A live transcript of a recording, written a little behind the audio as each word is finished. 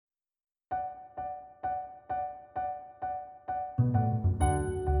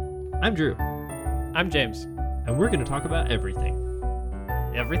I'm Drew, I'm James. and we're going to talk about everything.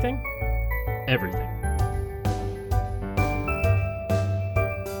 Everything? Everything.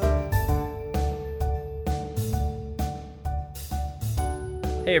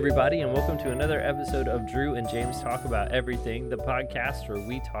 Hey, everybody, and welcome to another episode of Drew and James Talk About Everything, the podcast where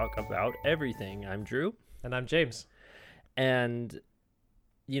we talk about everything. I'm Drew. And I'm James. And,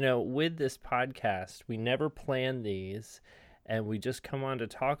 you know, with this podcast, we never plan these, and we just come on to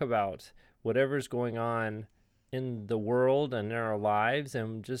talk about whatever's going on in the world and in our lives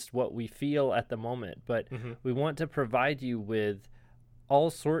and just what we feel at the moment. But we want to provide you with all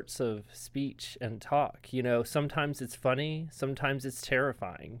sorts of speech and talk. You know, sometimes it's funny, sometimes it's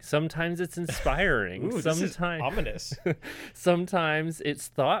terrifying, sometimes it's inspiring, Ooh, sometimes this is ominous. sometimes it's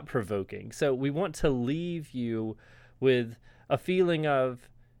thought-provoking. So we want to leave you with a feeling of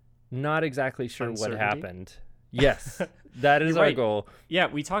not exactly sure what Uncertainty? happened. Yes, that is You're our right. goal. Yeah,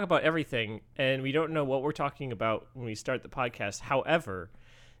 we talk about everything, and we don't know what we're talking about when we start the podcast. However,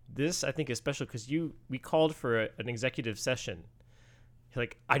 this, I think, is special because we called for an executive session. You're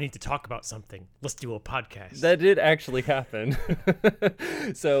like, I need to talk about something. Let's do a podcast. That did actually happen.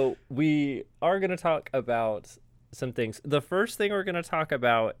 So we are going to talk about some things. The first thing we're going to talk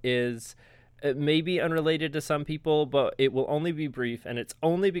about is it may be unrelated to some people, but it will only be brief, and it's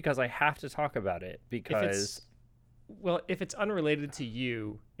only because I have to talk about it because if it's unrelated to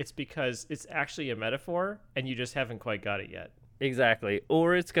you, it's because it's actually a metaphor, and you just haven't quite got it yet. exactly,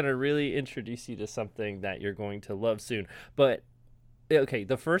 or it's going to really introduce you to something that you're going to love soon. But okay,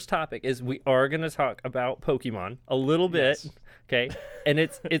 the first topic is we are going to talk about Pokemon a little bit, Yes. okay? And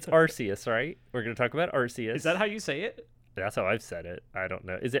it's Arceus, right? We're going to talk about Arceus. Is that how you say it? That's how I've said it. I don't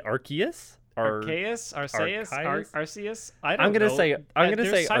know. Is it Arceus? Arceus? Arceus? Arceus? Arceus? I don't I'm gonna know. say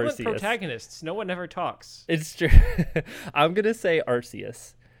There's silent Arceus. protagonists. No one ever talks. It's true. I'm gonna say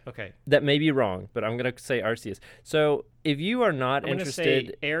Arceus. Okay. That may be wrong, but I'm gonna say Arceus. So if you are not I'm going to interested,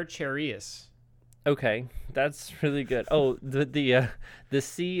 say Air Charius. okay, that's really good. Oh, the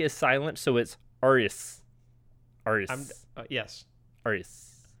C is silent, so it's Arius. Arius. Yes.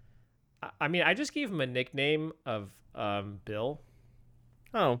 Arius. I mean, I just gave him a nickname of Bill.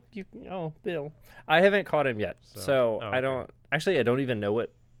 Oh, Bill. I haven't caught him yet, so oh, I don't. Actually, I don't even know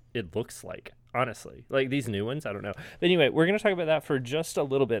what it looks like. Honestly, like these new ones, I don't know. But anyway, we're gonna talk about that for just a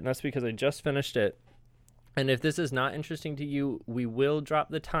little bit, and that's because I just finished it. And if this is not interesting to you, we will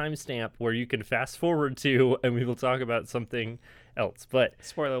drop the timestamp where you can fast forward to, and we will talk about something else. But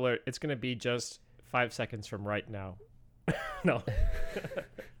Spoiler alert, it's going to be just 5 seconds from right now. No.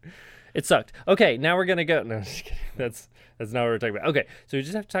 it sucked. Okay, now we're gonna go. No, just kidding. That's not what we're talking about. Okay, so we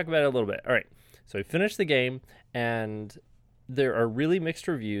just have to talk about it a little bit. All right. So we finished the game, and there are really mixed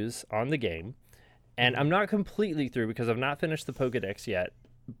reviews on the game. And I'm not completely through because I've not finished the Pokedex yet,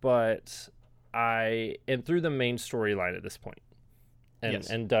 but I am through the main storyline at this point and, Yes.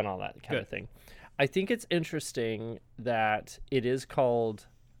 and done all that kind of thing. I think it's interesting that it is called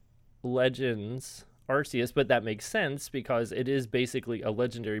Legends Arceus, but that makes sense because it is basically a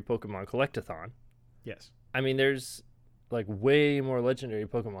legendary Pokemon collectathon. Yes. I mean, there's like way more legendary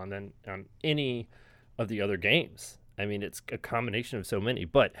Pokemon than on any of the other games. I mean, it's a combination of so many.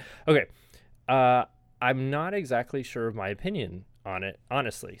 But okay, I'm not exactly sure of my opinion on it,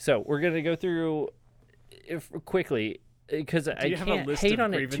 honestly. So we're gonna go through quickly because I you have a can't list hate of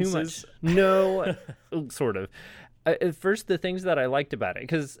on it too much. grievances? No, sort of. First, the things that I liked about it,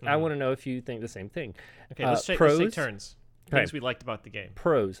 because I want to know if you think the same thing. Okay, let's take pros. turns. Okay. Things we liked about the game.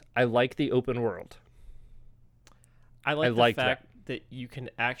 Pros. I like the open world. I like the liked fact that you can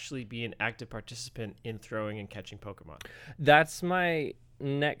actually be an active participant in throwing and catching Pokemon. That's my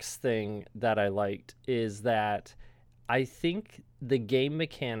next thing that I liked is that I think the game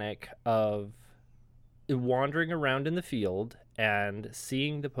mechanic of wandering around in the field and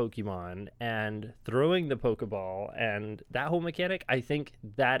seeing the Pokemon and throwing the Pokeball and that whole mechanic, I think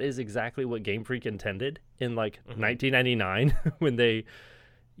that is exactly what Game Freak intended in like 1999 when they,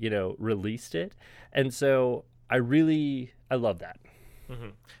 released it. And so I love that.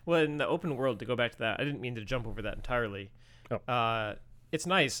 Well, in the open world, to go back to that, I didn't mean to jump over that entirely. Oh. It's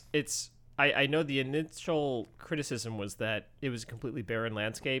nice. I know the initial criticism was that it was a completely barren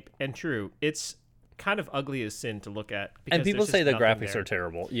landscape, and true, it's kind of ugly as sin to look at. And people say the graphics there. are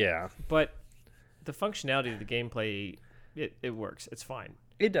terrible. Yeah. But the functionality of the gameplay, it works. It's fine.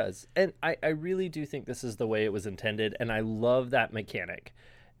 It does. And I really do think this is the way it was intended. And I love that mechanic.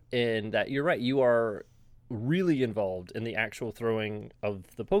 And that you're right. You are really involved in the actual throwing of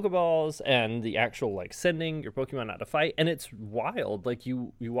the Pokeballs and the actual like sending your Pokemon out to fight. And it's wild. Like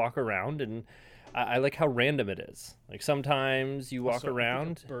you walk around and I like how random it is. Like sometimes you walk Also, I think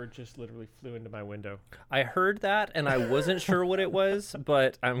around. a bird just literally flew into my window. I heard that and I wasn't sure what it was,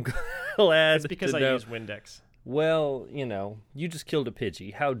 but I'm glad It's because to I know. use Windex. Well, you just killed a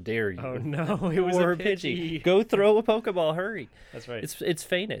Pidgey. How dare you? Oh no, it was Poor a Pidgey. Go throw a Pokeball, hurry. That's right. It's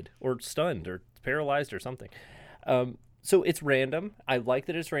fainted or stunned or paralyzed or something. So it's random. I like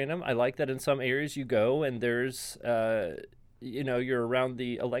that it's random. I like that in some areas you go and there's you're around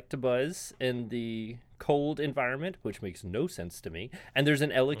the Electabuzz in the cold environment, which makes no sense to me. And there's an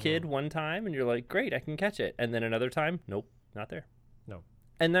Elekid one time and you're like, great, I can catch it. And then another time, nope, not there. No.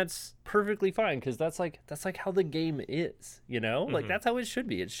 And that's perfectly fine because that's like how the game is, like that's how it should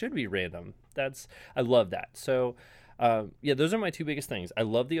be. It should be random. I love that. So those are my two biggest things. I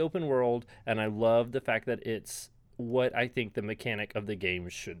love the open world and I love the fact that it's what I think the mechanic of the game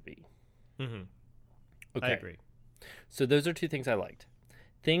should be. Mm-hmm. Okay. I agree. So those are two things I liked.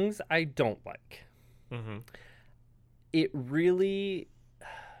 Things I don't like. Mm-hmm. It really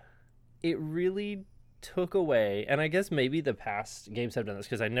took away, and I guess maybe the past games have done this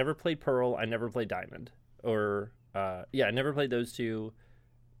because I never played Pearl, I never played Diamond, I never played those two.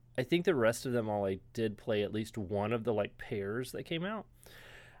 I think the rest of them all I did play at least one of the like pairs that came out.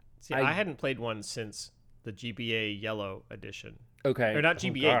 See, I hadn't played one since the GBA Yellow edition. Okay. Or not Oh,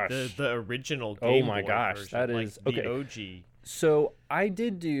 GBA, gosh. the original Game my Boy gosh, version, that like is- the okay. OG. So I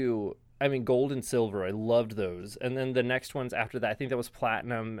did do, Gold and Silver. I loved those. And then the next ones after that, I think that was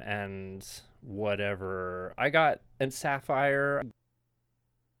Platinum and whatever. And Sapphire.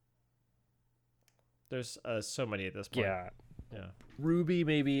 There's so many at this point. Yeah. Yeah. Ruby,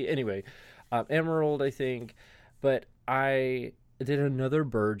 maybe. Anyway, Emerald, I think. But I did another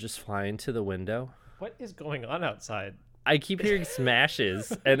bird just fly into the window. What is going on outside? I keep hearing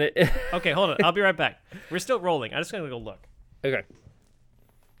smashes. And it. Okay, hold on. I'll be right back. We're still rolling. I'm just going to go look. Okay.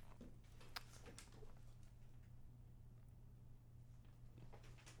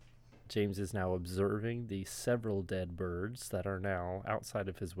 James is now observing the several dead birds that are now outside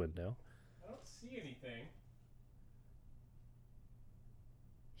of his window. I don't see anything.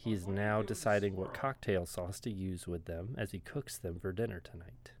 He's now deciding what cocktail sauce to use with them as he cooks them for dinner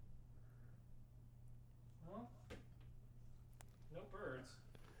tonight. Well, no birds.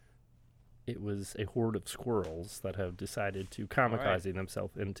 It was a horde of squirrels that have decided to kamikaze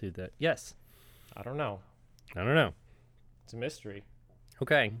themselves into the... Yes. I don't know. I don't know. It's a mystery.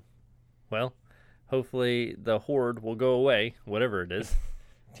 Okay. Well, hopefully the horde will go away, whatever it is.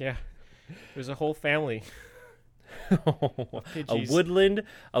 Yeah. There's a whole family. a Pidgeys.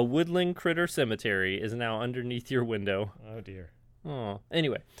 woodland critter cemetery is now underneath your window. Oh, dear. Oh,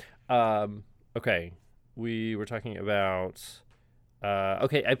 anyway. Okay. We were talking about...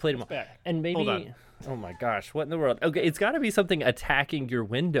 okay, I played them all. Back. And maybe... Hold on. Oh my gosh, what in the world? Okay, it's got to be something attacking your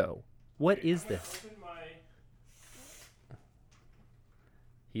window. What is this?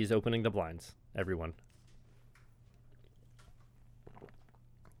 He's opening the blinds, everyone.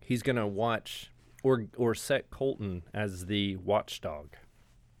 He's going to watch or set Colton as the watchdog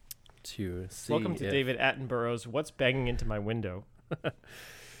to see. Welcome to David Attenborough's What's Banging Into My Window.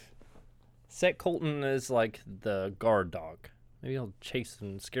 Set Colton as like the guard dog. Maybe he'll chase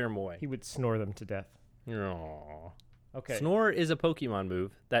and scare him away. He would snore them to death. Aww. Okay. Snore is a Pokemon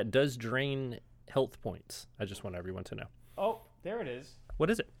move that does drain health points. I just want everyone to know. Oh, there it is. What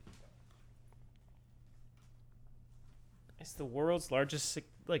is it? It's the world's largest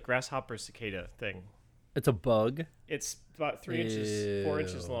grasshopper cicada thing. It's a bug, It's about 3 inches, 4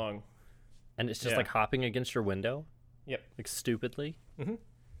 inches Ew. long. and it's just Yeah. like hopping against your window, Yep. like stupidly. Mhm.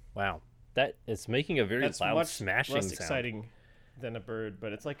 Wow, that is making a very That's loud much smashing less sound. exciting than a bird,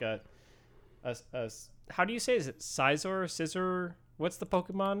 but it's like a how do you say, is it Scizor? What's the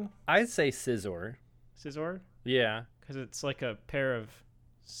Pokemon? I'd say Scizor. Scizor? Yeah, Because it's like a pair of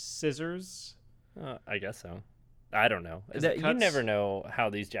scissors. I guess so. I don't know. 'Cause it You cuts- never know how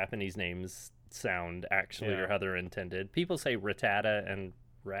these Japanese names sound actually Yeah. or how they're intended. People say Rattata and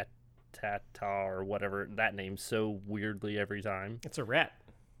Rattata or whatever. That name's so weirdly every time. It's a rat.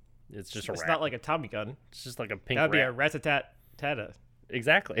 It's just a It's rat. not like a Tommy gun. It's just like a pink That would be a rat. rat-a-tat-tata.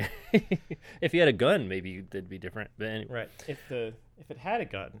 Exactly. If you had a gun, maybe it'd be different. But anyway, Right. If it had a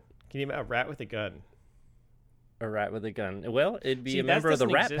gun, can you imagine a rat with a gun? a rat with a gun. Well, it'd be See, a that member of the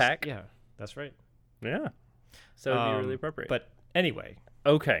doesn't Rat exist. Pack. Yeah, that's right. Yeah. So it'd be really appropriate. But anyway,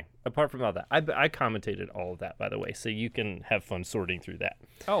 okay. Apart from all that, I commentated all of that, by the way, so you can have fun sorting through that.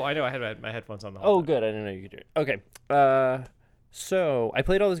 oh, I know. I had my headphones on the whole Oh, time. good. I didn't know you could do it. Okay. So I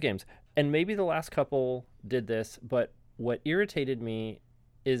played all those games, and maybe the last couple did this, but what irritated me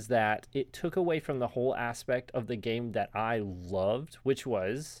is that it took away from the whole aspect of the game that I loved, which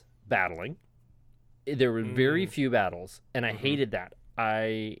was battling. there were very few battles, and I hated that.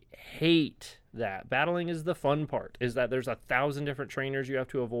 I hate that. Battling is the fun part, is that there's 1,000 different trainers you have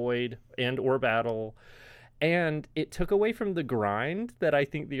to avoid and or battle. And it took away from the grind that I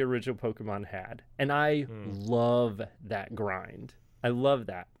think the original Pokemon had. And I love that grind. I love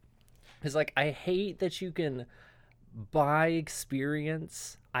that. It's like, I hate that you can buy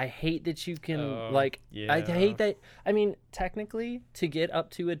experience. I hate that you can, I hate that. I mean, technically, to get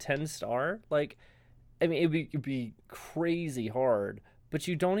up to a 10-star, it'd be crazy hard, but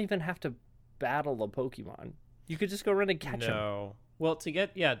you don't even have to battle a Pokemon. You could just go run and catch them. No. Well, to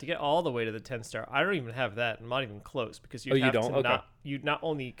get all the way to the 10-star, I don't even have that. I'm not even close, because you not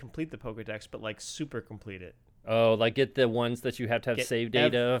only complete the Pokedex, but super complete it. Oh, get the ones that you have to have save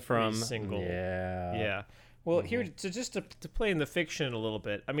data from. Single. Yeah. Yeah. Well, here to play in the fiction a little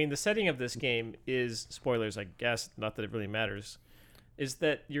bit. I mean, the setting of this game is, spoilers, I guess, not that it really matters, is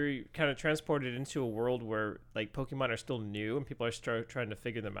that you're kind of transported into a world where Pokemon are still new and people are trying to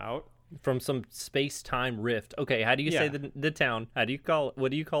figure them out. From some space-time rift. Okay, how do you say the town? What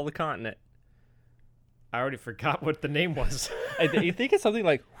do you call the continent? I already forgot what the name was. You think it's something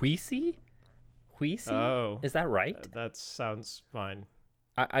like Huisi? Oh. Is that right? That sounds fine.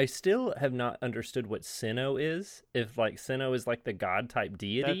 I still have not understood what Sinnoh is. If Sinnoh is the god-type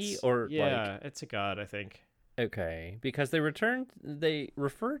deity it's a god, I think. Okay, because they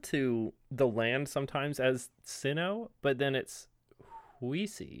refer to the land sometimes as Sinnoh, but then it's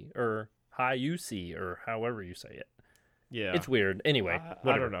Huisi or Hayusi or however you say it. Yeah. It's weird. Anyway,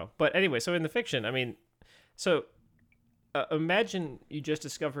 I don't know. But anyway, so in the fiction, I mean, imagine you just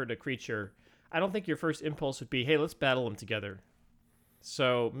discovered a creature. I don't think your first impulse would be, hey, let's battle them together.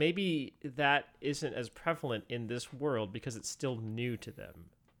 So maybe that isn't as prevalent in this world because it's still new to them.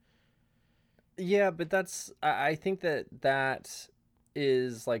 Yeah, but I think that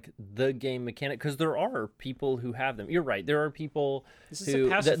is the game mechanic, because there are people who have them. You're right. There are people who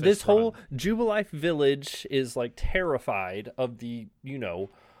this whole Jubilife village is terrified of the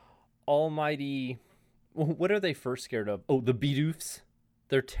almighty. What are they first scared of? Oh, the Bidoofs.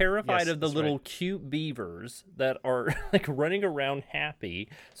 They're terrified of the little cute beavers that are running around happy.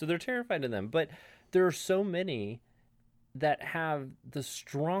 So they're terrified of them. But there are so many that have the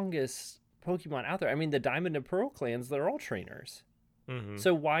strongest Pokemon out there. I mean, the Diamond and Pearl clans, they're all trainers. Mm-hmm.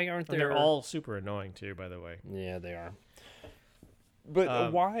 So why aren't there... They're all super annoying too, by the way. Yeah, they are.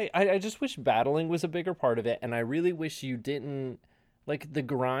 But why... I just wish battling was a bigger part of it, and I really wish you didn't... the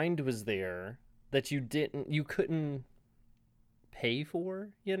grind was there that you couldn't pay for,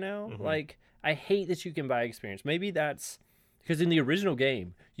 Mm-hmm. I hate that you can buy experience. Maybe that's... Because in the original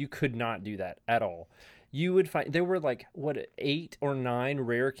game, you could not do that at all. You would find there were 8 or 9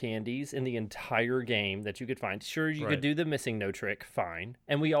 rare candies in the entire game that you could find. Sure, you could do the missing no trick, fine,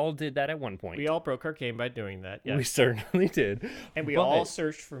 and we all did that at one point. We all broke our game by doing that. Yes. We certainly did, and we all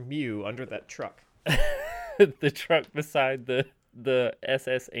searched for Mew under that truck. The truck beside the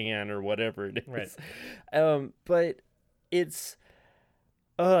SS Ann or whatever it is. Right. But it's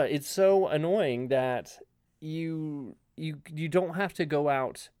so annoying that you don't have to go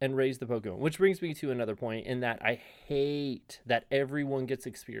out and raise the Pokemon, which brings me to another point in that I hate that everyone gets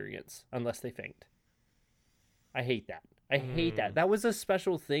experience unless they faint. I hate that. I hate that. That was a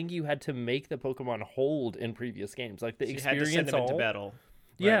special thing you had to make the Pokemon hold in previous games. The experience, you had to send them into battle.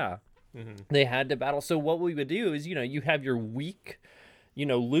 Right? Yeah. Mm-hmm. They had to battle. So what we would do is, you have your weak,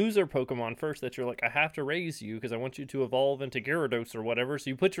 loser Pokemon first that you're I have to raise you because I want you to evolve into Gyarados or whatever. So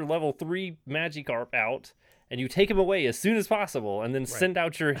you put your level 3 Magikarp out and you take him away as soon as possible and then send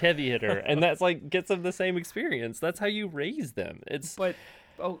out your heavy hitter. And that's gets them the same experience. That's how you raise them.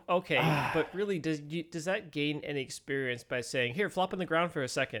 Okay. But really, does that gain any experience by saying, here, flop on the ground for a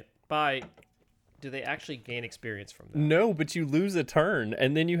second? Do they actually gain experience from that? No, but you lose a turn,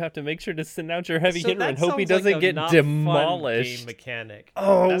 and then you have to make sure to send out your heavy hitter and hope he doesn't get demolished. Game mechanic.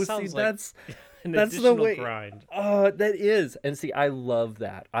 Oh, that's the way. Grind. Oh, that is. And see, I love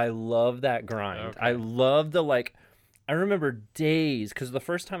that. I love that grind. Okay. I love the I remember days because the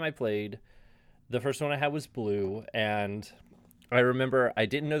first time I played, the first one I had was blue, and I remember I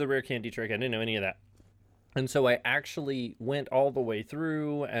didn't know the rare candy trick. I didn't know any of that, and so I actually went all the way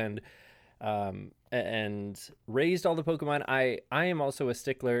through and raised all the Pokemon. I am also a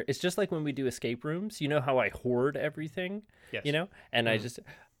stickler. It's just like when we do escape rooms, how I hoard everything, yes. And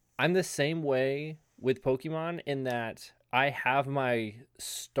I'm the same way with Pokemon in that I have my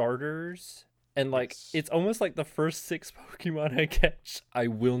starters and it's almost like the first 6 Pokemon I catch, I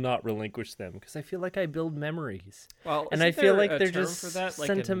will not relinquish them because I feel like I build memories. Well, and I feel like they're term just for that,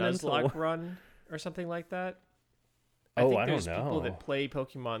 sentimental. Like a Nuzlocke run or something like that? I think I don't there's people know. that play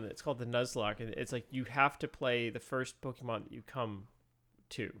Pokemon. It's called the Nuzlocke, and it's like you have to play the first Pokemon that you come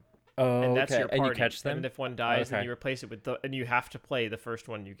to, Oh, and that's okay. your And party. you catch them? And if one dies, then Okay. you replace it with and you have to play the first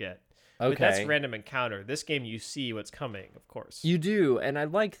one you get. But that's Okay. random encounter. This game, you see what's coming, of course. You do, and I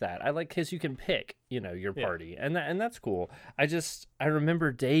like that. I like because you can pick, your Yeah. party, and that's cool. I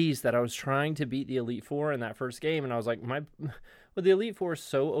remember days that I was trying to beat the Elite Four in that first game, and I was like, well, the Elite Four is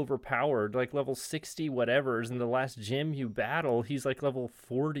so overpowered, like level 60 whatever's. In the last gym you battle, he's like level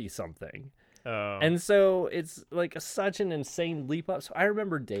 40 something. Oh, And so it's like such an insane leap up. So I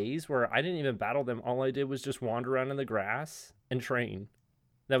remember days where I didn't even battle them. All I did was just wander around in the grass and train.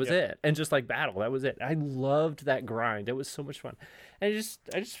 That was Yep. it. And just like battle. That was it. I loved that grind. It was so much fun. And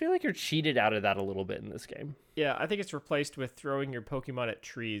I just feel like you're cheated out of that a little bit in this game. yeah. I think it's replaced with throwing your Pokemon at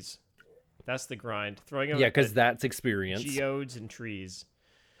trees. That's the grind. Throwing them Yeah, at because that's experience. geodes and trees.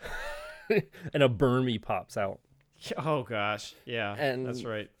 And a Burmy pops out. Oh gosh, yeah, And that's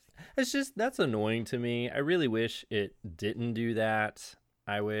right. That's annoying to me. I really wish it didn't do that.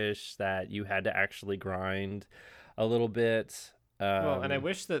 I wish that you had to actually grind a little bit. Well, and I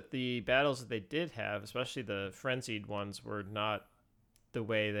wish that the battles that they did have, especially the frenzied ones, were not the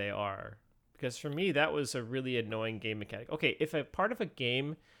way they are. Because for me, that was a really annoying game mechanic. Okay, if a part of a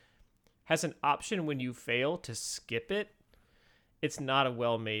game has an option when you fail to skip it, it's not a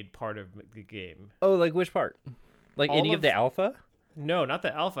well-made part of the game. Oh, like which part? Like All any of of- the alpha? No, not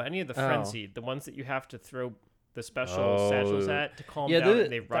the alpha. Any of the Oh. frenzied, the ones that you have to throw the special satchels Oh. at to calm Yeah, down, the-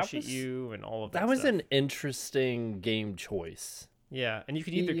 and they that rush at was- you, and all of that. That was stuff. an interesting game choice. Yeah, and you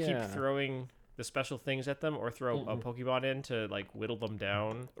could either Yeah. keep throwing the special things at them or throw a Pokemon in to like whittle them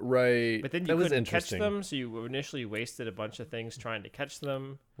down. Right. But then you that was couldn't catch interesting. them, so you initially wasted a bunch of things trying to catch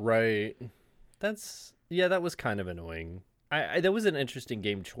them. Right. That was kind of annoying. That was an interesting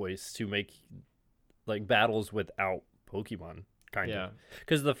game choice to make like battles without Pokemon, kind Yeah. of.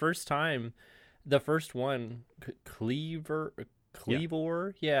 Because the first one,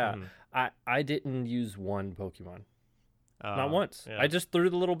 Cleavor, yeah, Mhm. I didn't use one Pokemon. Not Uh, once. yeah. I just threw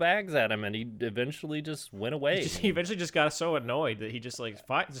the little bags at him, and he eventually just went away. He eventually just got so annoyed that he just like,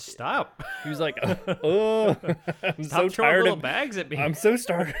 fine, just stop. He was like, "Oh, I'm Stop so throwing tired little of bags at me. I'm so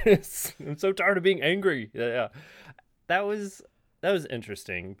tired. I'm so tired of being angry." Yeah, that was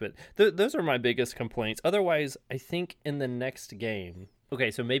interesting. But those are my biggest complaints. Otherwise, I think in the next game, okay,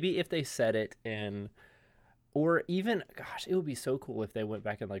 so maybe if they set it in, or even, gosh, it would be so cool if they went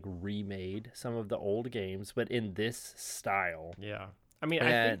back and like remade some of the old games, but in this style. Yeah. I mean, I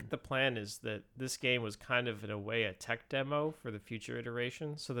And- think the plan is that this game was kind of, in a way, a tech demo for the future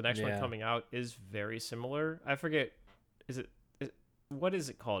iteration. So the next one Yeah. coming out is very similar. I forget, what is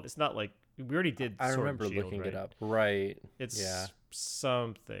it called? It's not like, we already did I Sword and remember Shield, looking right? it up. Right. It's Yeah.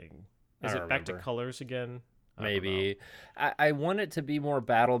 something. I Is it don't back to remember. colors again? I don't know. Maybe. I want it to be more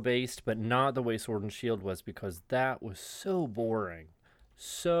battle based, but not the way Sword and Shield was, because that was so boring.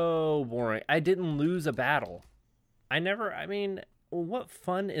 So boring. I didn't lose a battle. I mean, what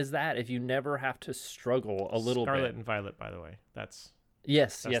fun is that if you never have to struggle a little Scarlet bit? and Violet, by the way. That's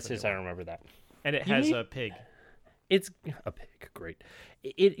Yes, that's yes, the yes, new I one. remember that. and it You has need- a pig. It's a pig, great.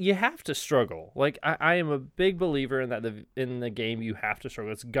 You have to struggle. Like I am a big believer in that in the game you have to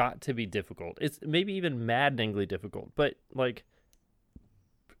struggle. It's got to be difficult. It's maybe even maddeningly difficult, but like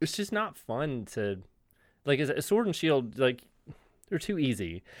it's just not fun to like as a Sword and Shield, like they're too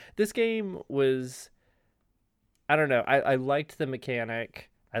easy. This game was, I don't know. I liked the mechanic.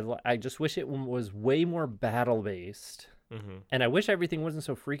 I just wish it was way more battle based. Mm-hmm. And I wish everything wasn't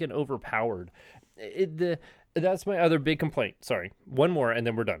so freaking overpowered. That's my other big complaint. Sorry. One more and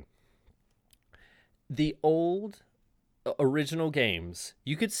then we're done. The old original games,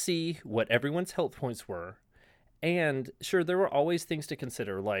 you could see what everyone's health points were. And sure, there were always things to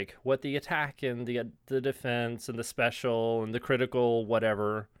consider, like what the attack and the defense and the special and the critical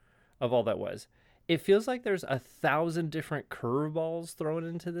whatever of all that was. It feels like there's 1,000 different curveballs thrown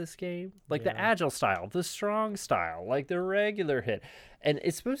into this game. Like the Yeah. agile style, the strong style, like the regular hit. And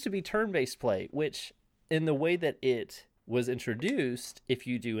it's supposed to be turn-based play, which in the way that it was introduced, if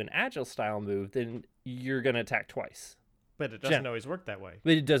you do an agile style move, then you're going to attack twice. But it doesn't always work that way.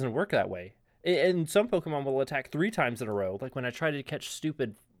 But it doesn't work that way. And some Pokemon will attack 3 times in a row. Like when I tried to catch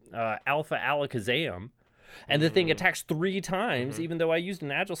stupid Alpha Alakazam, and the thing attacks 3 times, even though I used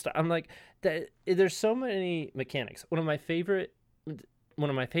an agile style. I'm like, there's so many mechanics. One of my favorite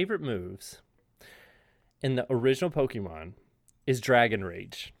moves in the original Pokemon is Dragon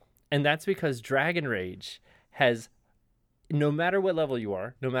Rage. And that's because Dragon Rage has, no matter what level you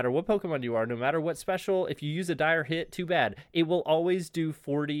are, no matter what Pokemon you are, no matter what special, if you use a dire hit, too bad. It will always do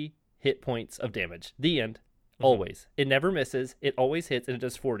 40 hit points of damage. The end. Always. It never misses. It always hits, and it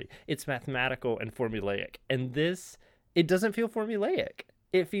does 40. It's mathematical and formulaic. And this, it doesn't feel formulaic.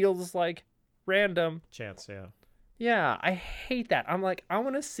 It feels like random. Chance, yeah. Yeah, I hate that. I'm like, I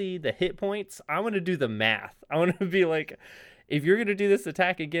want to see the hit points. I want to do the math. I want to be like, if you're going to do this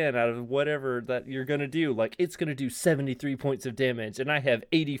attack again out of whatever that you're going to do, like, it's going to do 73 points of damage, and I have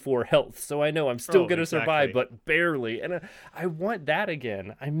 84 health, so I know I'm still going to survive, but barely. And I want that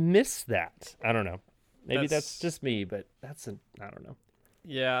again. I miss that. I don't know. Maybe that's just me, but I don't know.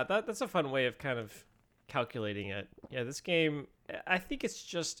 Yeah, that's a fun way of kind of calculating it. Yeah, this game, I think it's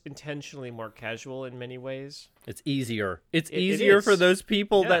just intentionally more casual in many ways. It's easier. It's easier for those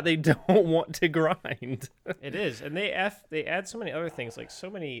people that they don't want to grind. It is. And they add so many other things, like so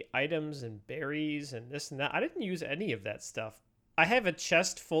many items and berries and this and that. I didn't use any of that stuff. I have a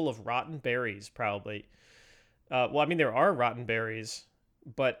chest full of rotten berries, probably. Well, I mean, there are rotten berries,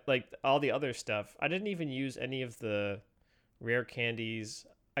 but like all the other stuff, I didn't even use any of the rare candies.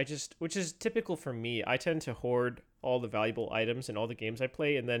 Which is typical for me. I tend to hoard all the valuable items in all the games I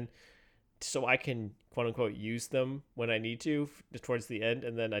play, and then so I can quote unquote use them when I need to towards the end,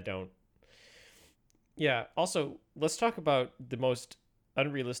 and then I don't. Yeah. Also, let's talk about the most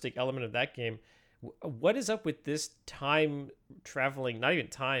unrealistic element of that game. What is up with this time traveling, not even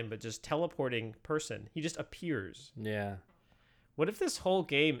time, but just teleporting person? He just appears. Yeah. What if this whole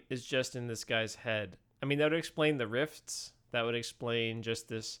game is just in this guy's head? I mean, that would explain the rifts. That would explain just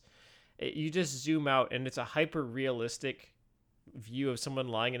this. You just zoom out, and it's a hyper realistic view of someone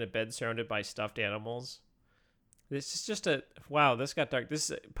lying in a bed surrounded by stuffed animals. This is just wow. This got dark.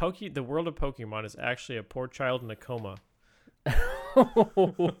 The world of Pokemon is actually a poor child in a coma.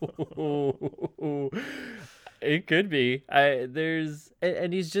 It could be.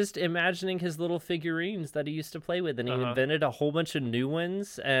 And he's just imagining his little figurines that he used to play with, and he invented a whole bunch of new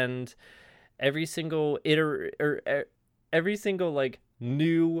ones, and every single every single like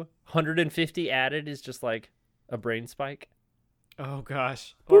new 150 added is just like a brain spike. Oh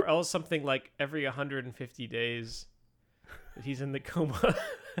gosh. Or else something like every 150 days that he's in the coma.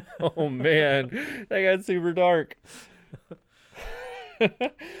 Oh man, that got super dark.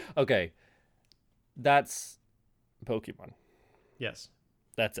 Okay. That's Pokemon. Yes.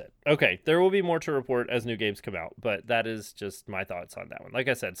 That's it. Okay, there will be more to report as new games come out, but that is just my thoughts on that one. Like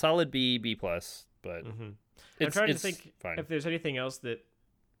I said, solid B+, but I'm trying to think fine. If there's anything else that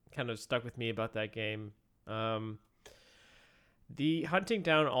kind of stuck with me about that game. The hunting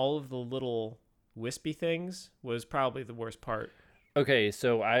down all of the little wispy things was probably the worst part. Okay,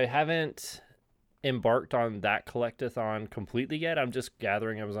 so I haven't embarked on that collectathon completely yet. I'm just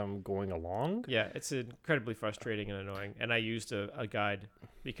gathering as I'm going along. Yeah, it's incredibly frustrating and annoying. And I used a guide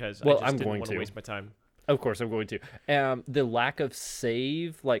because I'm didn't going want to waste my time. Of course, I'm going to. The lack of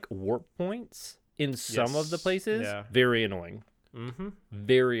save, like warp points in some of the places, very annoying. Mm-hmm.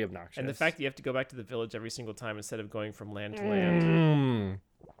 Very obnoxious. And the fact that you have to go back to the village every single time instead of going from land to land.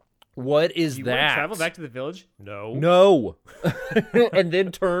 What is you that? Want to travel back to the village? No. And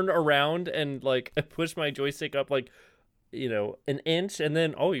then turn around and like push my joystick up like, an inch, and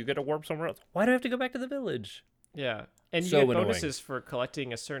then you get to warp somewhere else. Why do I have to go back to the village? Yeah, and you get bonuses for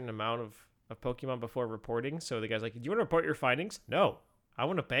collecting a certain amount of Pokemon before reporting. So the guy's like, "Do you want to report your findings?" No. I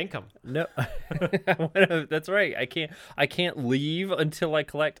want to bank them. No, that's right. I can't leave until I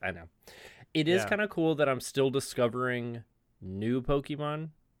collect. I know. It is kind of cool that I'm still discovering new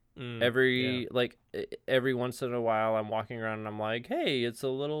Pokemon. Every once in a while, I'm walking around and I'm like, hey, it's a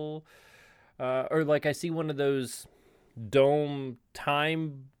little, or like I see one of those dome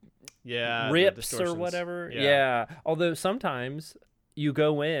time rips or whatever. Yeah. Although sometimes you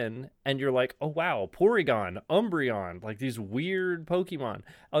go in and you're like, oh wow, Porygon, Umbreon, like these weird Pokemon.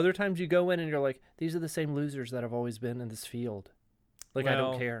 Other times you go in and you're like, these are the same losers that have always been in this field. Like, I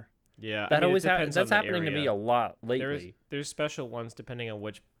don't care. Yeah, that always happens. That's happening to me a lot lately. There's special ones depending on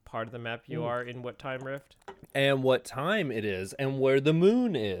which part of the map you are in, what time rift, and what time it is, and where the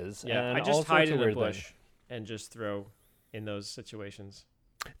moon is. Yeah, and I just hide in a bush and just throw in those situations.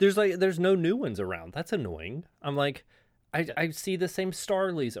 There's no new ones around. That's annoying. I'm like, I see the same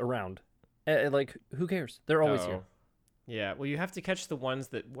Starlies around. Like, who cares? They're always here. Yeah, well, you have to catch the ones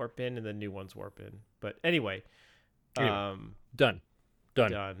that warp in and the new ones warp in. But anyway. Done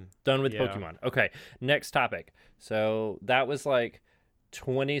with Pokemon. Okay, next topic. So that was like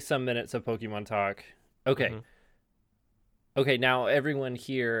 20 some minutes of Pokemon talk. Okay. Okay, now everyone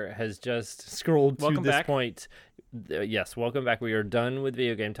here has just scrolled to this point. Yes, welcome back. We are done with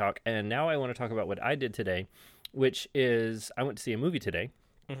video game talk, and now I want to talk about what I did today, which is I went to see a movie today.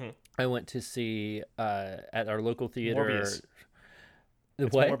 I went to see at our local theater. Morbius.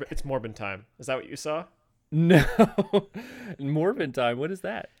 What? It's Morbin time. Is that what you saw? No. Morbid Time. What is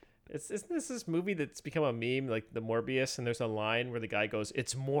that? Isn't this movie that's become a meme, like the Morbius, and there's a line where the guy goes,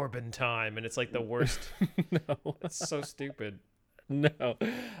 "It's Morbin time," and it's like the worst. No. It's so stupid. No.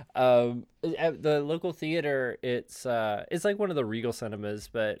 At the local theater, it's like one of the Regal cinemas,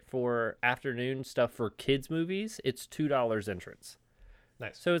 but for afternoon stuff for kids movies, it's $2 entrance.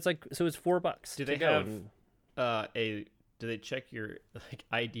 Nice. So it's $4 Do to they go. have do they check your like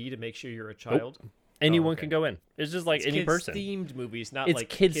ID to make sure you're a child? Anyone okay. can go in. It's just like It's any kids person. themed movies, not It's like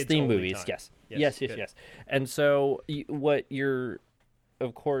kids themed only movies. time. Yes. Yes, Yes. good. Yes. And so what you're,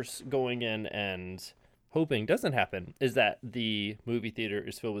 of course, going in and hoping doesn't happen is that the movie theater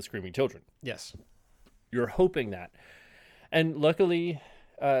is filled with screaming children. Yes. You're hoping that. And luckily,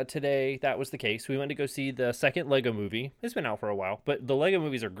 today that was the case. We went to go see the second Lego movie. It's been out for a while, but the Lego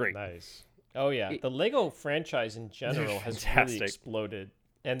movies are great. Nice. Oh yeah, the Lego franchise in general has really fantastic. exploded,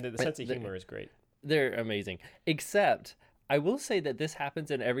 and the sense of humor is great. They're amazing. Except, I will say that this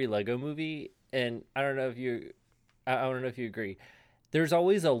happens in every Lego movie, and I don't know if you agree. There's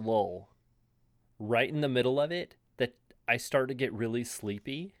always a lull right in the middle of it that I start to get really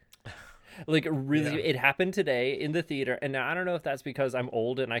sleepy. Like really, Yeah. It happened today in the theater, and now I don't know if that's because I'm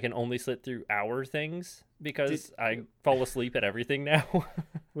old and I can only sit through hour things because I fall asleep at everything now.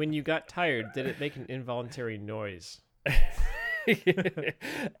 When you got tired, did it make an involuntary noise?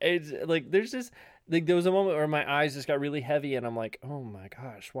 It's like there's just like there was a moment where my eyes just got really heavy, and I'm like, oh my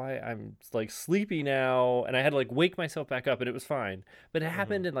gosh, why I'm like sleepy now, and I had to like wake myself back up, and it was fine. But it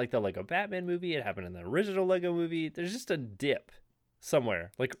happened in like the Lego Batman movie. It happened in the original Lego movie. There's just a dip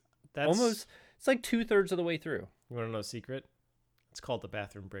somewhere, like. That's Almost, it's like 2/3 of the way through. You want to know a secret? It's called the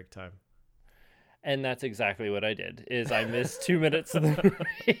bathroom break time. And that's exactly what I did, is I missed 2 minutes of the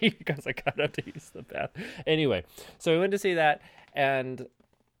movie because I got up to use the bath. Anyway, so we went to see that, and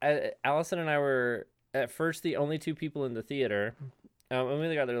Allison and I were, at first, the only two people in the theater. And we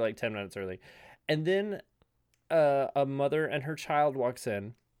only got there like 10 minutes early. And then a mother and her child walks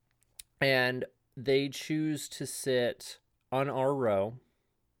in, and they choose to sit on our row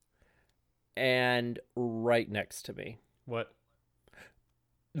and right next to me. What?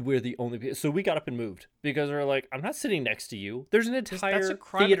 We're the only people. So we got up and moved because we're like, I'm not sitting next to you. There's an entire That's a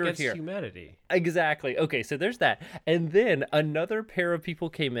crime theater against here. humanity. Exactly. Okay, so there's that. And then another pair of people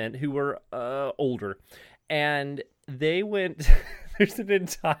came in who were older, and they went, there's an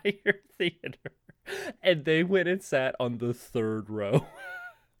entire theater, and they went and sat on the third row.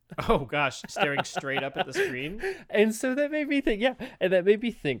 Oh gosh, staring straight up at the screen. And so that made me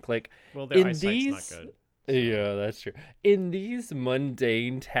think, like, Well, their eyesight's not good. Yeah, that's true. In these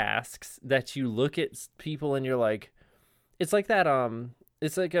mundane tasks that you look at people and you're like, it's like that,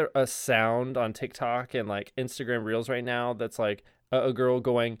 it's like a sound on TikTok and like Instagram Reels right now that's like a girl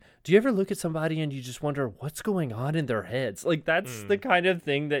going, do you ever look at somebody and you just wonder what's going on in their heads? Like, that's the kind of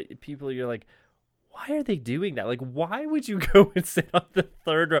thing that people, you're like, why are they doing that? Like, why would you go and sit on the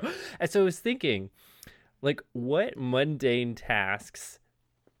third row? And so I was thinking, like, what mundane tasks,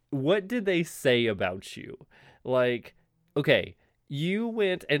 what did they say about you? Like, okay, you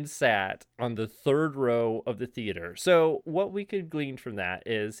went and sat on the third row of the theater. So what we could glean from that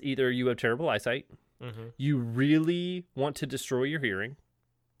is either you have terrible eyesight, you really want to destroy your hearing,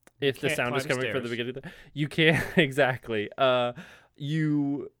 if the can't sound is climb coming from the stairs. beginning of the, you can't, exactly.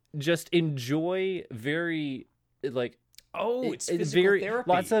 You just enjoy very, like, Oh, it's physical therapy.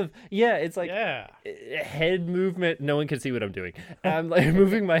 lots of, yeah, it's like yeah. head movement. No one can see what I'm doing. I'm like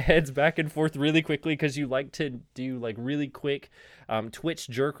moving my heads back and forth really quickly because you like to do like really quick twitch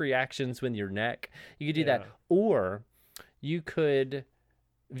jerk reactions with your neck. You could do that, or you could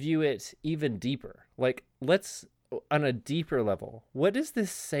view it even deeper. Like, let's, on a deeper level, what does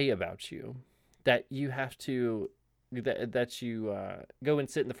this say about you that you have to that you go and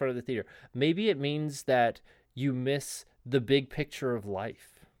sit in the front of the theater? Maybe it means that you miss the big picture of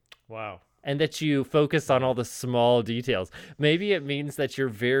life. Wow. And that you focus on all the small details. Maybe it means that you're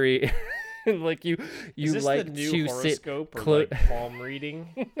very like you Is this like the new to sit horoscope or like palm reading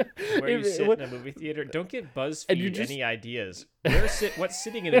where you sit in a movie theater? Don't get BuzzFeed any ideas. What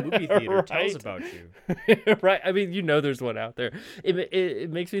sitting in a movie theater tells about you. Right. I mean, there's one out there.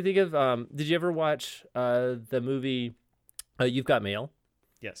 It makes me think of did you ever watch the movie You've Got Mail?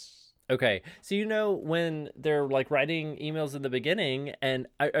 Yes. Okay, so when they're like writing emails in the beginning, and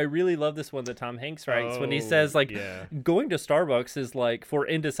I really love this one that Tom Hanks writes when he says like going to Starbucks is like for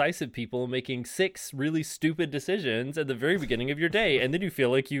indecisive people making 6 really stupid decisions at the very beginning of your day, and then you feel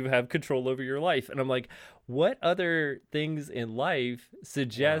like you have control over your life. And I'm like, what other things in life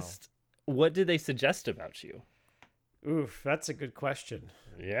suggest? What did they suggest about you? Oof, that's a good question.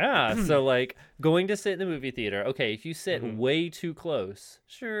 Yeah. So like going to sit in the movie theater. Okay, if you sit Mhm. way too close,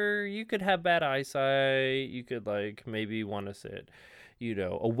 sure, you could have bad eyesight. You could like maybe want to sit,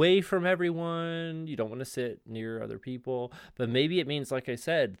 away from everyone. You don't want to sit near other people. But maybe it means, like I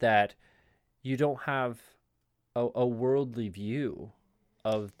said, that you don't have a worldly view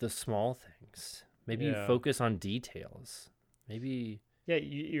of the small things. Maybe you Yeah. focus on details. Maybe Yeah,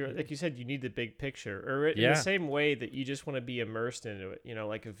 you're like you said, you need the big picture, or in yeah. the same way that you just want to be immersed into it.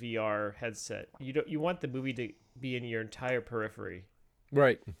 Like a VR headset. You want the movie to be in your entire periphery.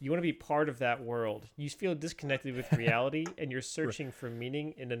 Right. You want to be part of that world. You feel disconnected with reality, and you're searching for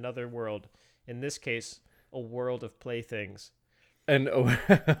meaning in another world. In this case, a world of playthings. And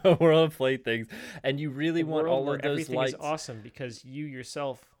a world of playthings. And you really A want world all where of those everything lights. is awesome because you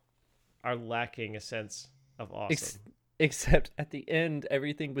yourself are lacking a sense of awesome. Except at the end,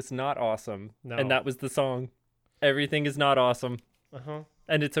 everything was not awesome. No. And that was the song. Everything is not awesome. Uh-huh.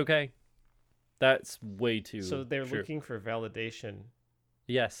 And it's okay. That's way too So they're true. looking for validation.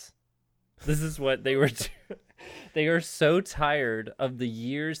 Yes. This is what they were doing. They are so tired of the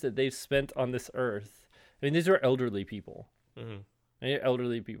years that they've spent on this earth. I mean, these are elderly people. Mm-hmm. They're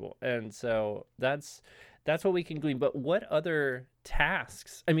elderly people. And so that's what we can glean. But what other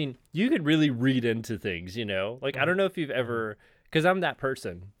tasks? I mean, you could really read into things, Like, I don't know if you've ever, because I'm that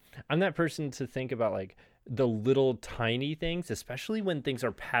person. I'm that person to think about, like, the little tiny things, especially when things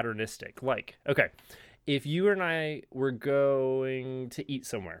are patternistic. Like, okay, if you and I were going to eat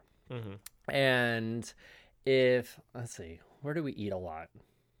somewhere, Mm-hmm. and let's see, where do we eat a lot?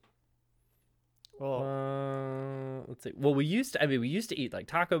 Well, Let's see. Well, we used to eat like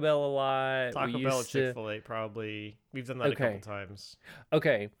Taco Bell a lot. Taco We Bell, used to- Chick-fil-A, probably. We've done that a Okay. couple times.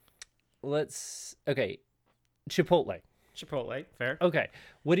 Okay, Chipotle. Chipotle, fair. Okay,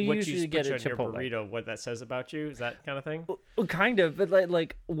 what do you What usually you get put at on your Chipotle? burrito, what that says about you, is that kind of thing? Well, kind of, but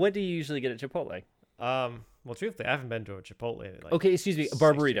like, what do you usually get at Chipotle? Well, truthfully, I haven't been to a Chipotle in like Okay, excuse me, 6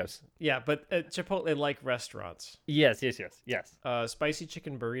 Barbaritos. years. Yeah, but Chipotle-like restaurants. Yes. Spicy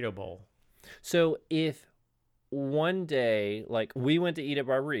chicken burrito bowl. So if one day, like, we went to eat at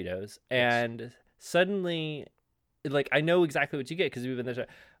Barbaritos, and suddenly, like, I know exactly what you get because we've been there.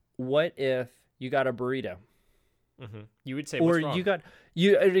 What if you got a burrito? Mm-hmm. You would say, Or what's wrong?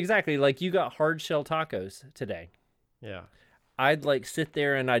 you exactly, like, you got hard shell tacos today. Yeah. I'd like sit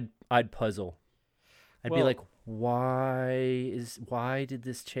there and I'd puzzle. I'd be Well- like, why did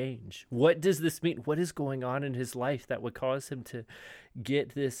this change? What does this mean? What is going on in his life that would cause him to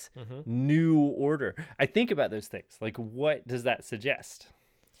get this Mm-hmm. new order? I think about those things. Like, what does that suggest?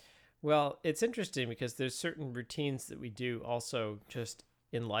 Well, it's interesting because there's certain routines that we do also just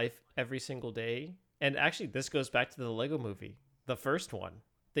in life every single day. And actually, this goes back to the Lego movie, the first one.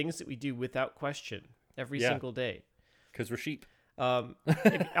 Things that we do without question every Yeah. single day. Because we're sheep.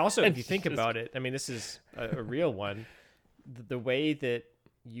 If you think Just- about it, I mean, this is a real one. The way that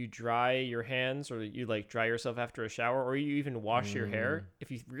you dry your hands, or you like dry yourself after a shower, or you even wash your hair,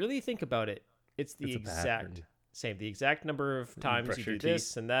 if you really think about it, it's the It's a exact pattern. same. The exact number of times brush you your do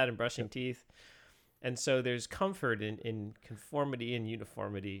this and that and brushing teeth. And so there's comfort in conformity and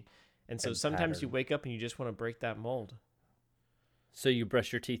uniformity. And so And sometimes you pattern. wake up and you just want to break that mold. So you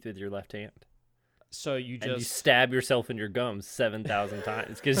brush your teeth with your left hand. So you And you just stab yourself in your gums 7,000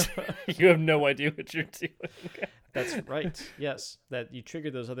 times because you have no idea what you're doing. that's right. Yes, that you trigger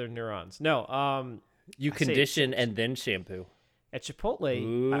those other neurons. No, You I say condition and then shampoo. at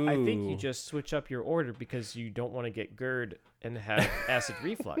Chipotle, I think you Ooh. just switch up your order because you don't want to get GERD and have acid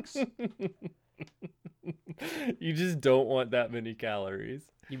reflux. You just don't want that many calories.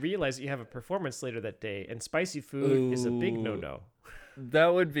 You realize that you have a performance later that day, and spicy food is a big Ooh. no-no.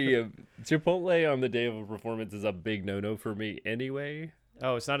 That would be a Chipotle on the day of a performance is a big no-no for me anyway.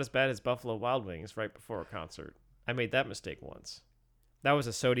 Oh, it's not as bad as Buffalo Wild Wings right before a concert. I made that mistake once. That was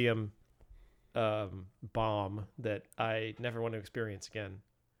a sodium bomb that I never want to experience again.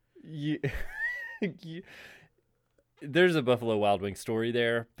 You, there's a Buffalo Wild Wing story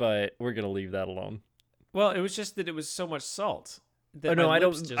there, but we're gonna leave that alone. Well, it was just that it was so much salt. that Oh no, my I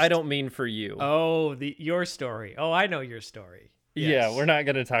don't. lips I just- don't mean for you. Oh, your story. Oh, I know your story. Yeah, Yes. we're not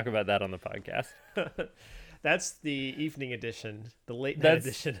gonna talk about that on the podcast. That's the evening edition, the late night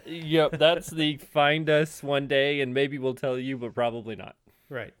That's edition. Yep. That's the find us one day and maybe we'll tell you, but probably not.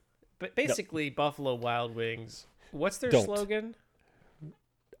 Right. But basically, Buffalo Wild Wings, what's their Don't. slogan?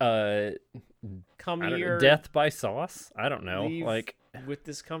 I Come don't know, here, death by sauce. I don't know. leave Like with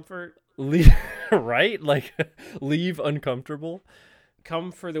discomfort. leave, right? Like leave uncomfortable.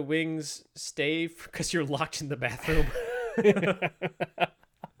 Come for the wings, stay because you're locked in the bathroom.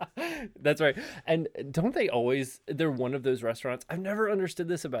 That's right. And don't they always, they're one of those restaurants. I've never understood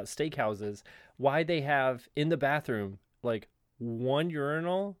this about steakhouses, why they have in the bathroom like one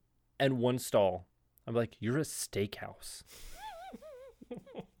urinal and one stall. I'm like, you're a steakhouse.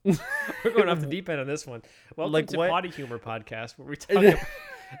 We're going off the deep end on this one. Welcome Like to what? Potty Humor Podcast, where we talk about...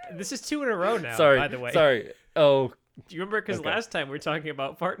 This is 2 in a row now, Sorry. by the way. Sorry. Oh, Do you remember? Because Okay. last time we were talking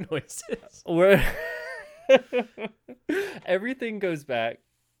about fart noises. we're everything goes back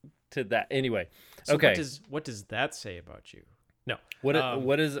to that. Anyway, So okay. what does that say about you? No.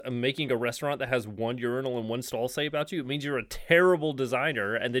 What is making a restaurant that has one urinal and one stall say about you? It means you're a terrible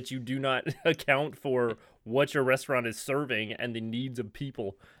designer and that you do not account for what your restaurant is serving and the needs of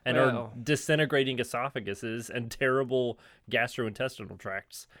people and are Well. disintegrating esophaguses and terrible gastrointestinal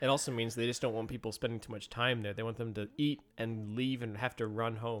tracts. It also means they just don't want people spending too much time there. They want them to eat and leave and have to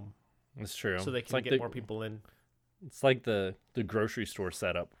run home That's true. so they It's can like get the, more people in. It's like the grocery store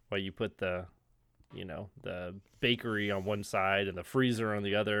setup where you put the bakery on one side and the freezer on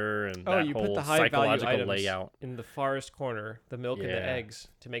the other, and that you whole put the high value psychological items layout. in the farthest corner, the milk and the Yeah. eggs,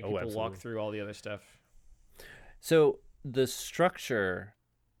 to make people walk absolutely. through all the other stuff. So the structure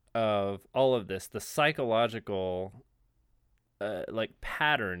of all of this, the psychological like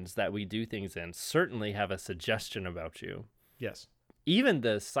patterns that we do things in, certainly have a suggestion about you. Yes. Even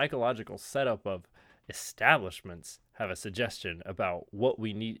the psychological setup of establishments have a suggestion about what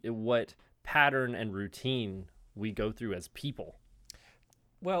we need, what pattern and routine we go through as people.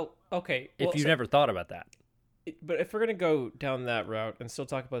 Well, okay. If you never thought about that. But if we're going to go down that route and still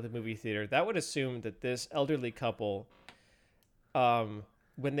talk about the movie theater, that would assume that this elderly couple,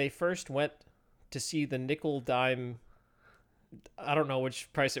 when they first went to see the nickel dime, I don't know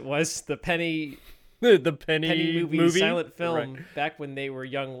which price it was, the penny The penny movie silent film Right. back when they were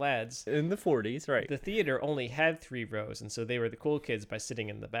young lads, In the 40s, right. the theater only had 3 rows, and so they were the cool kids by sitting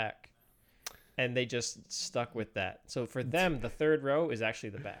in the back. And they just stuck with that. So for them, the 3rd row is actually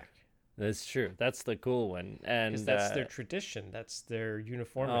the back. That's true. That's the cool one. And Because that's their tradition. That's their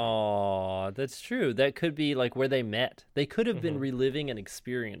uniformity. Oh, that's true. That could be like where they met. They could have Mm-hmm. been reliving an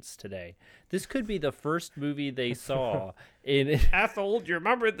experience today. This could be the first movie they saw in Ethel, do you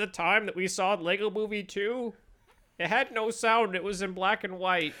remember the time that we saw Lego Movie 2? It had no sound. It was in black and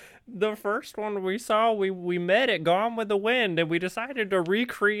white. the first one we saw. We met at Gone with the Wind and we decided to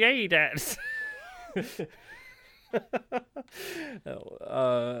recreate it.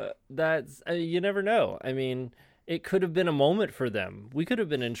 That's you never know. I mean, it could have been a moment for them. We could have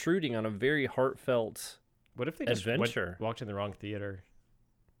been intruding on a very heartfelt What if they just adventure. walked in the wrong theater?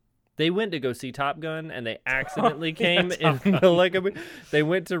 They went to go see Top Gun and they accidentally came in the Lego. They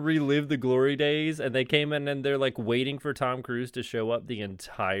went to relive the glory days and they came in and they're like waiting for Tom Cruise to show up the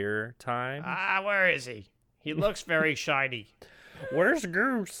entire time. Where is he? He looks very shiny. Where's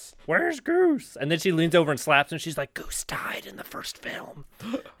Goose? Where's Goose? And then she leans over and slaps him. She's like, Goose died in the first film.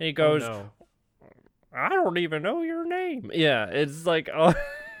 And he goes, no. I don't even know your name. Yeah, it's like all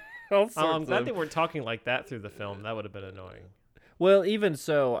I'm sorts glad of... they weren't talking like that through the film. That would have been annoying. Well, even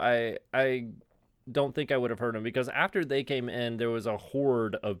so, I don't think I would have heard him because after they came in, there was a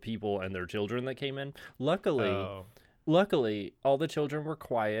horde of people and their children that came in. Luckily, all the children were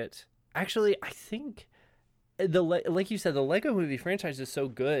quiet. Actually, I think like you said, the Lego Movie franchise is so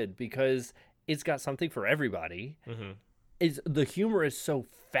good because it's got something for everybody. Mm-hmm. The humor is so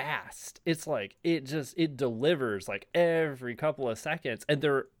fast. It's like it delivers like every couple of seconds, and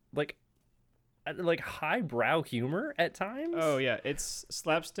they're like highbrow humor at times. Oh, yeah. It's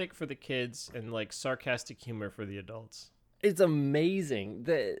slapstick for the kids and like sarcastic humor for the adults. It's amazing.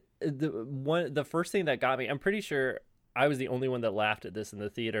 The first thing that got me, I'm pretty sure I was the only one that laughed at this in the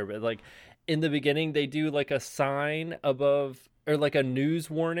theater, but like in the beginning they do like a sign above or like a news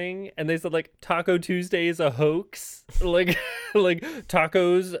warning and they said like Taco Tuesday is a hoax. like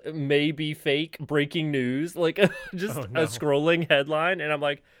tacos may be fake, breaking news, like just Oh, no. a scrolling headline, and I'm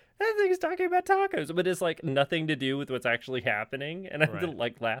like, that thing's talking about tacos, but it's like nothing to do with what's actually happening, and I had to Right.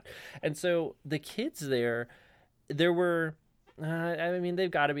 like laugh. And so the kids there were I mean they've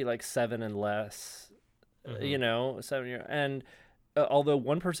got to be like 7 and less, Mhm. 7 year, and although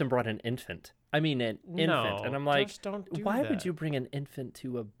one person brought an infant, and I'm like, just don't do why that. would you bring an infant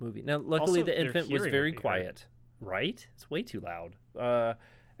to a movie? Now luckily Also, the their infant was hearing very would be hurt. quiet. Right, it's way too loud.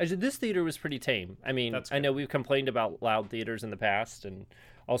 Actually, this theater was pretty tame. I mean, That's I good. know we've complained about loud theaters in the past, and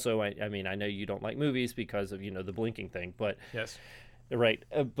also I know you don't like movies because of the blinking thing, but Yes. right,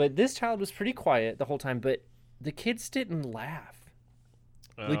 but this child was pretty quiet the whole time, but the kids didn't laugh.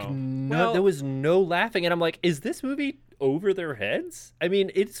 Like Oh. no, Well- there was no laughing, and I'm like, is this movie over their heads? I mean,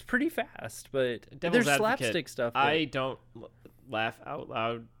 it's pretty fast, but Devil's there's advocate, slapstick stuff. I don't laugh out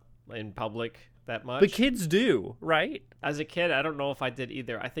loud in public that much. But kids do, right? As a kid, I don't know if I did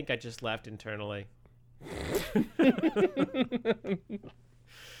either. I think I just laughed internally.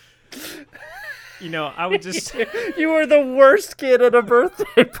 I would just... You were the worst kid at a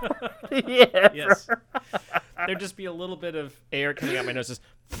birthday party ever. Yes. There'd just be a little bit of air coming out my nose just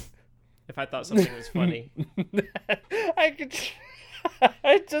if I thought something was funny.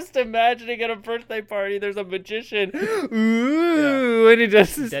 I just imagining at a birthday party, there's a magician. Ooh, and he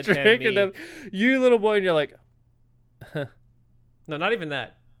does this Deadpan trick, me. and then you little boy, and you're like, No, not even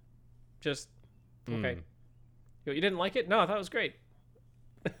that. Just, okay. You didn't like it? No, I thought it was great.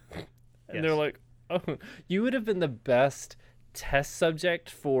 and they're like, oh, you would have been the best test subject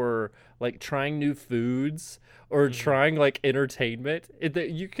for like trying new foods or trying like entertainment.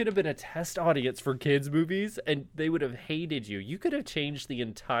 You could have been a test audience for kids movies and they would have hated you. You could have changed the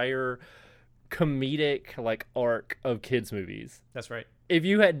entire comedic like arc of kids movies That's right. if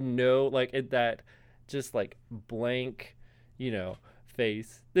you had no like that just like blank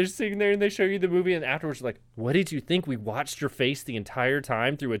face. They're sitting there and they show you the movie and afterwards you're like, what did you think? We watched your face the entire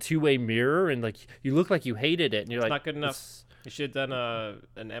time through a two-way mirror and like you look like you hated it and you're like, Not good enough. You should have done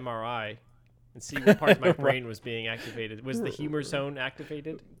an MRI and see what part of my brain was being activated. Was the humor zone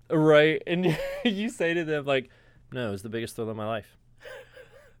activated? Right. And you say to them like, no, it was the biggest thrill of my life.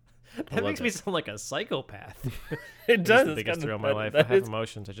 That makes me sound like a psychopath. It does. It's the biggest thrill of my life. I have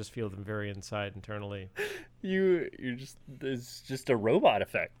emotions. I just feel them very inside internally. You're just, it's just a robot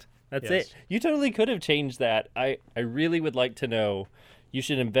effect. That's Yes. it. You totally could have changed that. I really would like to know. You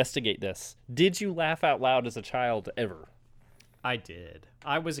should investigate this. Did you laugh out loud as a child ever? I did.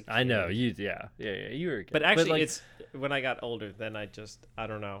 I was a kid. I know you. Yeah. You were a kid. But actually, like, it's when I got older. Then I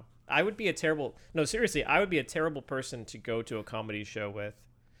don't know. I would be a terrible. No, seriously, I would be a terrible person to go to a comedy show with,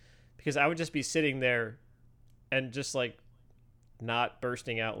 because I would just be sitting there, and just like, not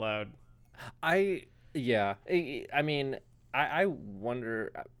bursting out loud. I mean, I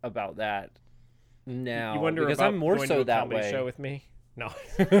wonder about that now. You wonder because about I'm more going so to a that comedy way. show with me? No.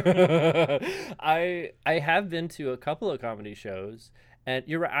 I have been to a couple of comedy shows, and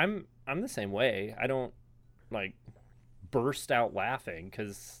you're right. I'm the same way. I don't like burst out laughing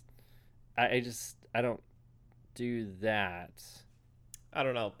because I don't do that. I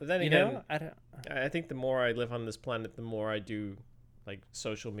don't know. But then You again, know, I don't. I think the more I live on this planet, the more I do like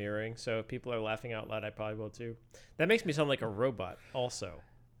social mirroring. So if people are laughing out loud, I probably will too. That makes me sound like a robot also.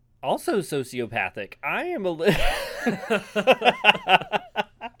 Also sociopathic. I am a little.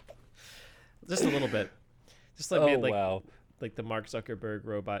 Just a little bit. Just like me, Wow. like the Mark Zuckerberg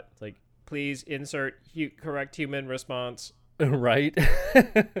robot. It's like, please insert correct human response. Right.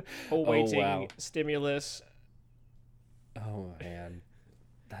 Awaiting wow. stimulus. Oh man,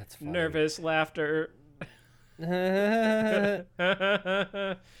 that's funny. Nervous laughter.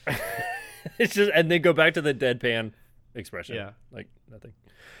 It's just, and then go back to the deadpan expression. Yeah. Like nothing.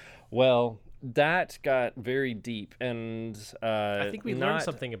 Well, that got very deep, and I think we learned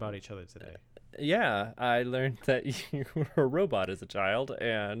something about each other today. Yeah, I learned that you were a robot as a child,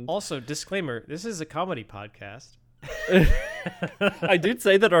 and Also, disclaimer: this is a comedy podcast, I did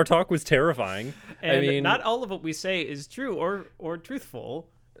say that our talk was terrifying. and I mean, not all of what we say is true or truthful,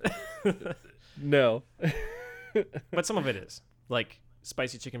 no. but some of it is. Like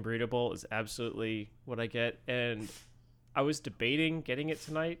spicy chicken burrito bowl is absolutely what I get, and I was debating getting it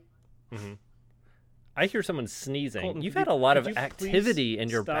tonight. I hear someone sneezing. Colton, You've could had you- a lot could of you please activity in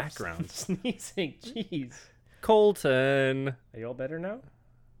your stop background. Sneezing, jeez. Colton. Are you all better now?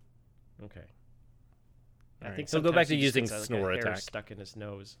 Okay. I All think right, so go back sometimes to he just using gets, like, a snore hair attack. stuck in his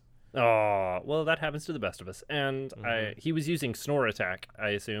nose. Oh, well, that happens to the best of us. And he was using snore attack, I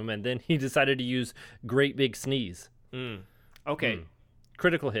assume, and then he decided to use great big sneeze. Okay.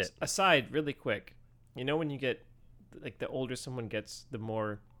 Critical hit. Aside, really quick. You know when you get, like, the older someone gets, the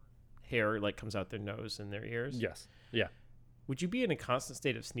more hair, like, comes out their nose and their ears? Yes. Yeah. Would you be in a constant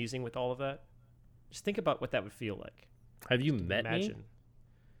state of sneezing with all of that? Just think about what that would feel like. Have you met Imagine.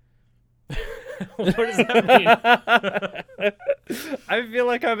 What does that mean? I feel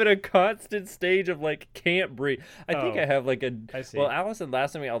like I'm in a constant stage of like can't breathe. I think Oh, I have like a. I see. Well, Allison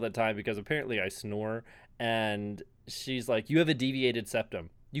laughs at me all the time because apparently I snore, and she's like, "You have a deviated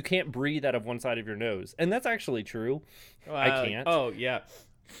septum. You can't breathe out of one side of your nose," and that's actually true. I can't. Oh, yeah.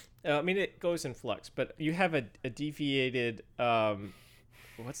 I mean, it goes in flux, but you have a deviated.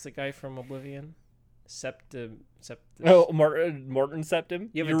 What's the guy from Oblivion? Septum. Oh, Martin septum.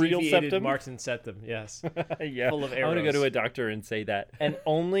 You have a Uriel deviated septum. Martin septum. Yes. Yeah, full of I want to go arrows. to a doctor and say that, and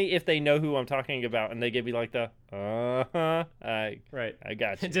only if they know who I'm talking about, and they give me like the Right. I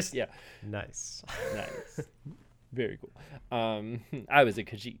got you. Just yeah, nice. nice. Very cool. I was a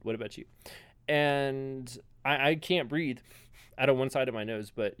Khajiit. What about you? And I can't breathe out of one side of my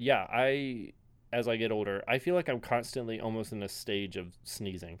nose. But yeah, as I get older, I feel like I'm constantly almost in a stage of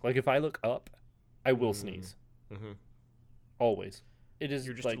sneezing. Like if I look up, I will sneeze. Mm-hmm. Always. It is.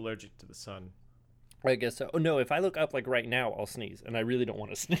 You're just like, allergic to the sun. I guess so. Oh, no, if I look up like right now, I'll sneeze, and I really don't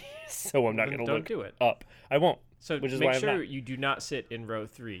want to sneeze, so I'm not going to Don't look do it. up. I won't. So which is make why I'm sure not. you do not sit in row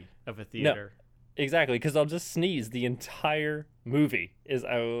 3 of a theater. Exactly, because I'll just sneeze the entire movie.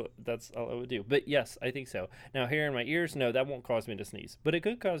 That's all I would do. But yes, I think so. Now, hair in my ears, no, that won't cause me to sneeze, but it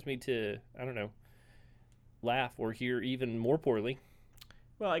could cause me to, I don't know, laugh or hear even more poorly.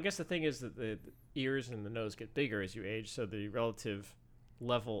 Well, I guess the thing is that the ears and the nose get bigger as you age, so the relative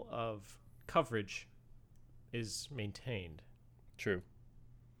level of coverage is maintained. True.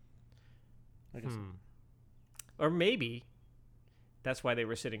 I guess. Or maybe that's why they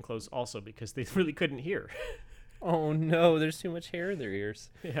were sitting close also, because they really couldn't hear. Oh no, there's too much hair in their ears.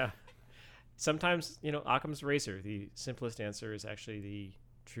 Yeah. Sometimes, Occam's razor, the simplest answer is actually the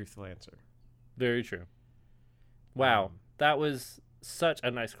truthful answer. Very true. Wow, that was such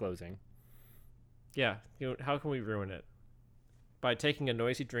a nice closing. Yeah. How can we ruin it? By taking a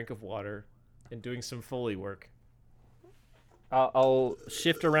noisy drink of water and doing some Foley work. I'll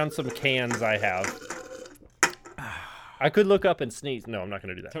shift around some cans I have. I could look up and sneeze. No, I'm not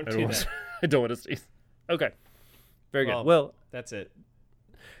going to do that. Don't do that. I don't want to sneeze. Okay. Very good. Well, Well, that's it.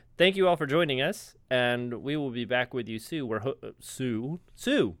 thank you all for joining us, and we will be back with you soon. Sue.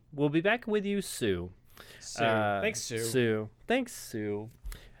 We'll be back with you, Sue. Thanks, Sue. Sue. Thanks, Sue.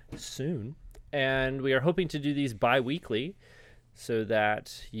 Soon. And we are hoping to do these bi-weekly so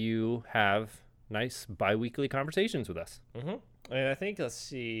that you have nice bi-weekly conversations with us. Mm-hmm. And I think, let's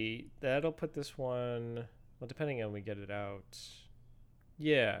see, that'll put this one, well, depending on when we get it out.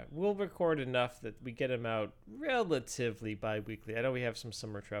 Yeah, we'll record enough that we get them out relatively bi-weekly. I know we have some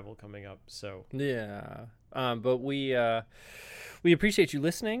summer travel coming up, so. Yeah. But we appreciate you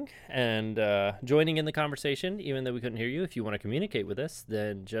listening and joining in the conversation, even though we couldn't hear you. If you want to communicate with us,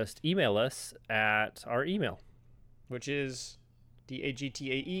 then just email us at our email, which is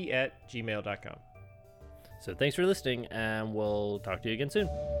dagtae@gmail.com. So thanks for listening, and we'll talk to you again soon.